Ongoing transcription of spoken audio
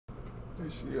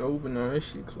This shit open on,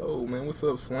 this shit closed, man. What's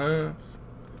up, slimes?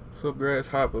 What's up,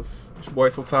 grasshoppers? It's your boy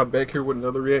So Top back here with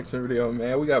another reaction video,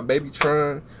 man. We got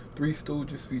BabyTron, 3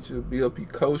 Stooges feature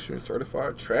BLP Kosher and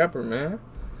Certified Trapper, man.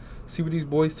 See what these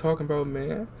boys talking about,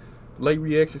 man. Late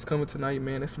reactions coming tonight,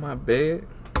 man. That's my bad.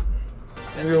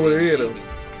 That's what it is, though.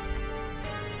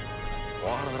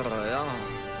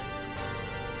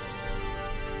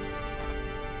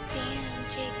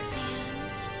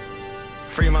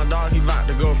 Free my dog, he about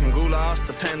to go from goulash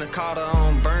to panna cotta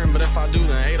on burn, but if I do,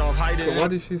 then Adolf hide it. Why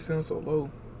this shit sound so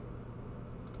low?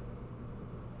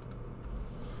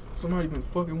 Somebody been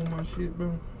fucking with my shit,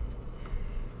 bro.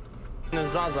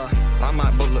 Zaza, I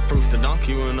might bulletproof the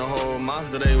donkey when the whole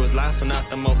Mazda they was laughing at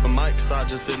them open mics. I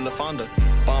just did La Fonda.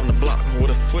 Bomb the block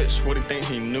with a switch. What do you think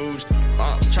he knew?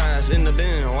 Ops trash in the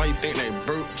den. Why you think they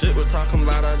brute? Shit, we're talking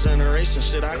about our generation.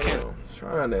 Shit, I can't.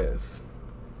 Trying ass.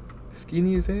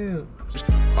 Skinny as hell.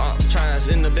 Ops trash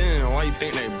in the bin. Why you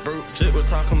think they brute? Shit, we're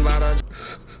talking about our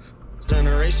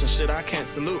generation. Shit, I can't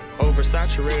salute.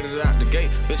 Oversaturated at the gate.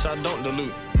 Bitch, I don't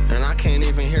dilute. And I can't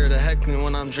even hear the heckling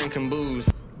when I'm drinking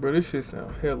booze. Bro, this shit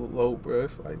sound hella low, bro.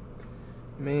 It's like,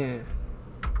 man.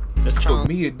 For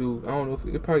me, it do. I don't know if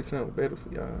it probably sound better for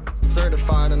y'all.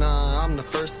 Certified and I'm the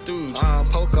first stooge. I'll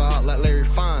poke out like Larry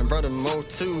Fine, brother Mo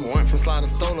 2. Went from sliding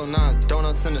stolen knives,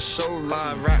 donuts in the showroom.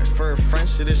 5 racks for a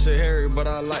French shit, this shit hairy, but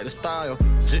I like the style.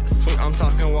 Jit sweet, I'm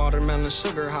talking watermelon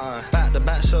sugar high. Back to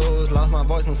back shows, lost my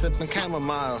voice and sipping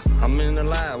chamomile. I'm in the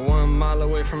lab, 1 mile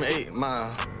away from 8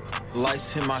 Mile.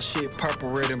 Lights hit my shit,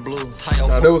 purple, red, and blue.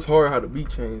 Nah, that was hard how the beat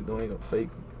changed, though. Ain't gonna fake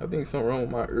it. I think something wrong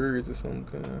with my ears or something.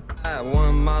 Kind of.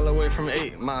 1 mile away from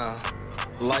 8 Mile.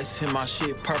 Lights hit my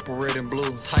shit, purple, red, and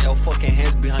blue. Tie your fucking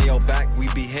hands behind your back, we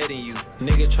beheading you.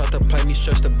 Nigga tried to play me,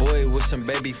 stretch the boy with some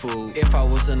baby food. If I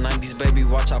was a 90s baby,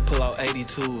 watch I pull out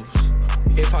 82s.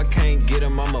 If I can't get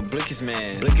him, I'm a Blickers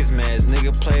man. Blickers man,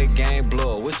 nigga play a game,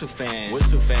 blow a whistle fan.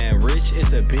 Whistle fan, rich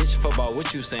is a bitch, football,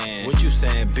 what you saying? What you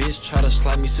saying, bitch, try to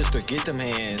slap me, sister, get them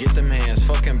hands. Get them hands,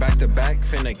 fucking back to back,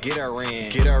 finna get her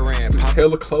in. Get her in, pop.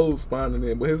 Hella close finding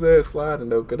it, but his ass sliding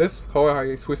though, cause that's hard how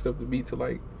they switched up the beat to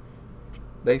like,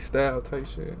 they style type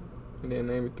shit. And then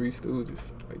name it 3 Stooges.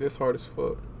 Like, that's hard as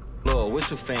fuck. Lord,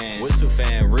 whistle fan,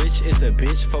 rich is a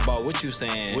bitch, football, what you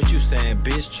saying? What you saying,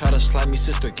 bitch, try to slap me,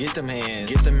 sister, get them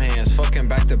hands, fucking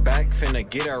back to back, finna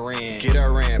get her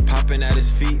in, popping at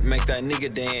his feet, make that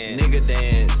nigga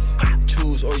dance,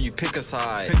 choose or you pick a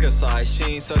side, she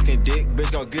ain't sucking dick,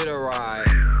 bitch, go get a ride.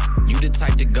 You the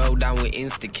type to go down with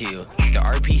insta-kill. The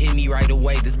RP hit me right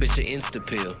away, this bitch a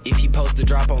insta-pill. If he post the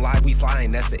drop on live, we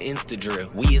sliding, that's an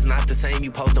insta-drill. We is not the same,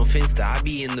 you post on Finsta, I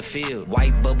be in the field.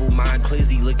 White bubble, mind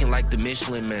Clizzy, looking like the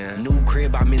Michelin man. New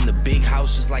crib, I'm in the big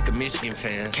house, just like a Michigan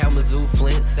fan. Kalamazoo,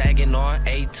 Flint, Saginaw,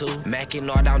 A2,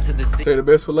 Mackinac down to the city. Say the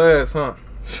best for last, huh?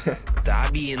 I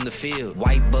be in the field.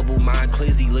 White bubble, mind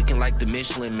Clizzy, looking like the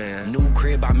Michelin man. New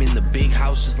crib, I'm in the big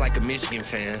house, just like a Michigan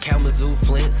fan. Kalamazoo,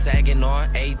 Flint, Saginaw,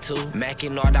 A2,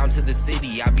 Mackinac down to the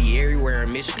city. I be everywhere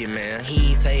in Michigan, man. He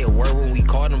ain't say a word when we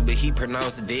caught him, but he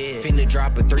pronounced dead. Finna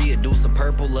drop a 3, a deuce of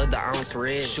purple, love the ounce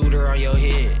red. Shooter on your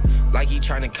head, like he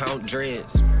tryna count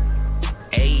dreads.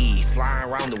 Ayy, sliding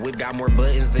around the whip, got more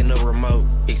buttons than a remote.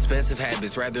 Expensive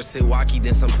habits, rather sit wacky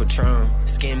than some Patron.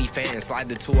 Scammy fan, slide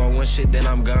the 2-on-1 shit, then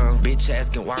I'm gone. Bitch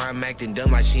asking why I'm acting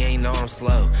dumb like she ain't know I'm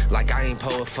slow. Like I ain't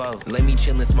po a foe, let me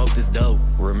chill and smoke this dope.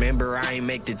 Remember I ain't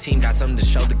make the team, got something to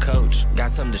show the coach.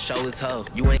 Got something to show his hoe,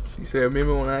 you ain't. He said,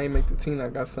 remember when I ain't make the team, I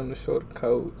got something to show the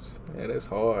coach. Yeah, that's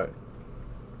hard.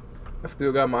 I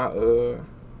still got my,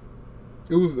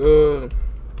 it was,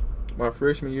 my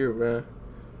freshman year, man.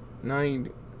 And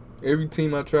every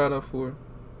team I tried out for,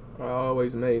 I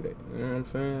always made it. You know what I'm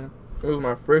saying? It was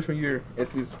my freshman year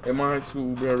at my high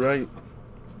school, bro, right?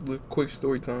 Little quick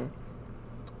story time.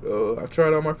 I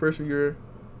tried out my freshman year.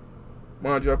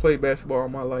 Mind you, I played basketball all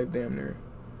my life, damn near.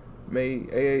 Made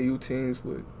AAU teams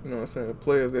with, you know what I'm saying,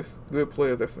 players that's good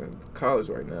players that's in college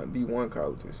right now, D1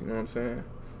 colleges, you know what I'm saying?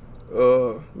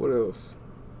 What else?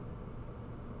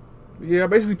 Yeah, I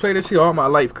basically played that shit all my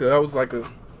life, cause I was like a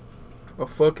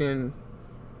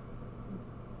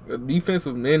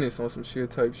defensive menace on some shit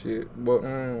type shit. But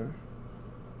what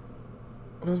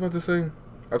I was about to say,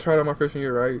 I tried out my freshman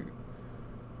year, right?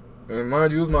 And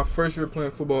mind you, it was my first year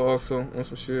playing football also on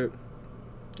some shit.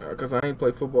 Cause I ain't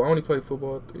played football. I only played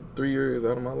football 3 years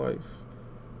out of my life.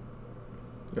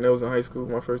 And that was in high school,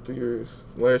 my first 3 years.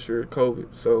 Last year,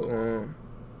 COVID. So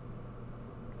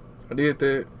I did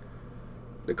that.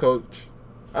 The coach,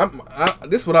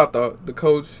 this is what I thought. The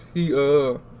coach, he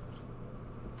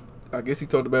I guess he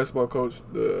told the basketball coach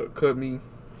to cut me,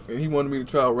 and he wanted me to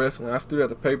try wrestling. I still had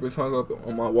the papers hung up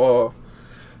on my wall.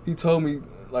 He told me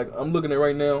like I'm looking at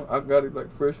right now. I got it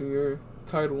like freshman year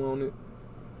title on it.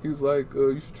 He was like,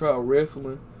 you should try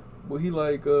wrestling, but he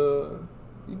like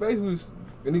he basically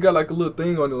and he got like a little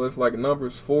thing on it. It's like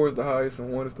numbers. 4 is the highest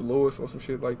and 1 is the lowest or some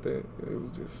shit like that. It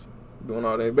was just doing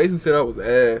all that. He basically said I was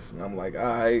ass, and I'm like,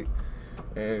 alright.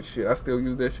 And shit, I still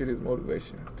use that shit as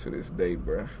motivation to this day,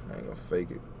 bruh. I ain't gonna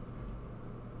fake it.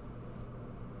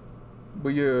 But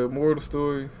yeah, moral of the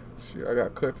story, shit, I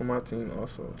got cut from my team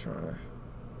also trying.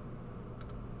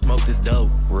 Smoke this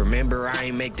dope. Remember, I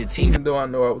ain't make the team. Even though I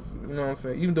know I was, you know what I'm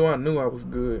saying? Even though I knew I was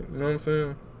good, you know what I'm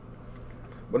saying?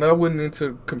 But I wasn't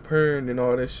into comparing and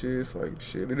all that shit. It's like,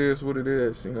 shit, it is what it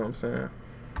is, you know what I'm saying?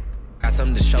 Got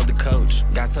something to show the coach.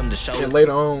 Got something to show. And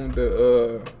later on,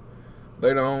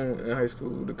 later on in high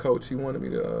school, the coach, he wanted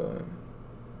me to,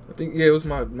 I think, yeah, it was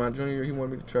my junior year. He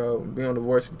wanted me to try and be on the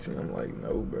varsity team. I'm like,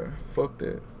 no, bro, fuck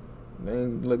that. They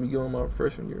ain't let me go on my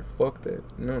freshman year. Fuck that.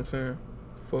 You know what I'm saying?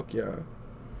 Fuck y'all.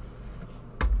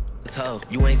 So,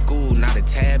 you ain't school, not a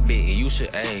tad bit, and you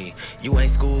should, ayy. You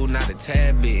ain't school, not a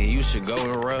tad bit, and you should go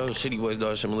and roll. Shitty boys,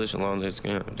 dog, shit, militia, long legs,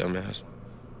 scam, dumbass.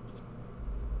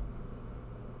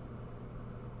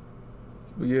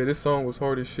 But yeah, this song was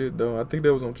hard as shit, though. I think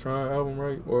that was on Tron album,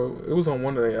 right? Or it was on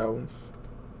one of their albums.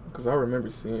 Because I remember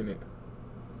seeing it.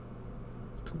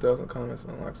 2,000 comments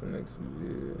unlocks the next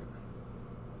vid.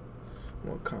 I'm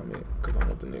going to comment because I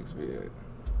want the next vid.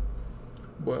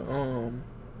 But,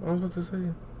 what I was about to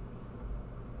say?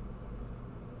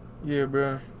 Yeah,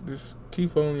 bruh. Just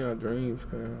keep following your dreams,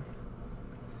 man.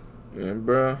 And,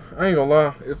 bruh, I ain't gonna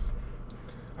lie.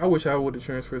 I wish I would have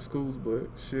transferred schools, but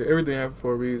shit, everything happened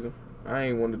for a reason. I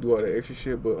ain't want to do all that extra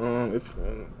shit, but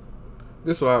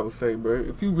this is what I would say, bruh.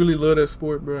 If you really love that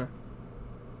sport, bruh,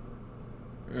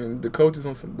 and the coach is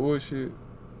on some bullshit,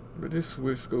 but just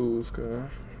switch schools, cuz.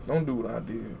 Don't do what I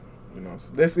did. You know,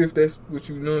 so that's if that's what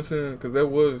you know what I'm saying, because that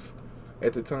was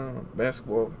at the time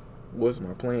basketball was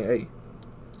my plan A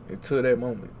until that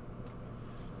moment,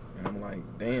 and I'm like,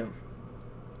 damn,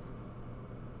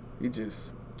 he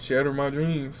just shattered my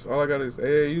dreams. All I got is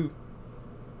AAU.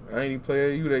 I ain't even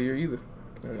play AAU that year either.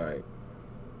 And like,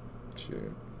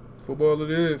 shit, football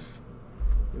it is.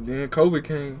 And then COVID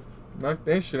came, knocked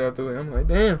that shit out the way. I'm like,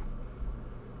 damn,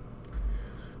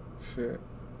 shit.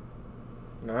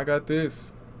 Now I got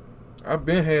this. I've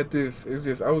been had this. It's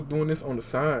just I was doing this on the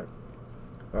side.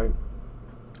 Like,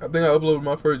 I think I uploaded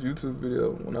my first YouTube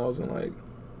video when I was in like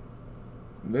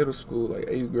middle school, like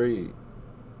 8th grade,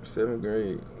 7th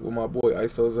grade, with my boy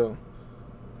ISOZO.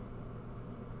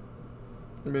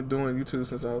 I've been doing YouTube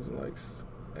since I was in like 8th,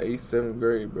 7th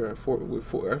grade, bro.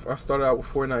 I started out with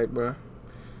Fortnite, bro,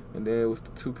 and then it was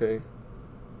the 2K,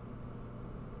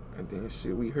 and then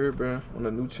shit we heard, bro, on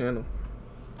a new channel.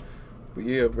 But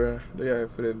yeah, bro, they out here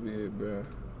for that vid, bro.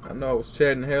 I know I was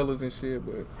chatting hellas and shit,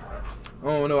 but I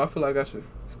don't know. I feel like I should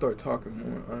start talking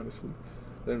more, honestly.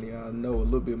 Letting y'all know a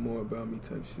little bit more about me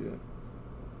type shit.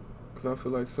 Because I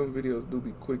feel like some videos do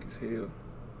be quick as hell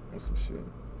on some shit.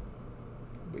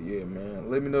 But yeah,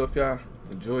 man. Let me know if y'all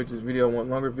enjoyed this video. Want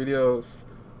longer videos.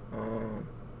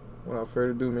 Without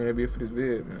further ado, man, that'd be it for this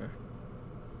vid, man.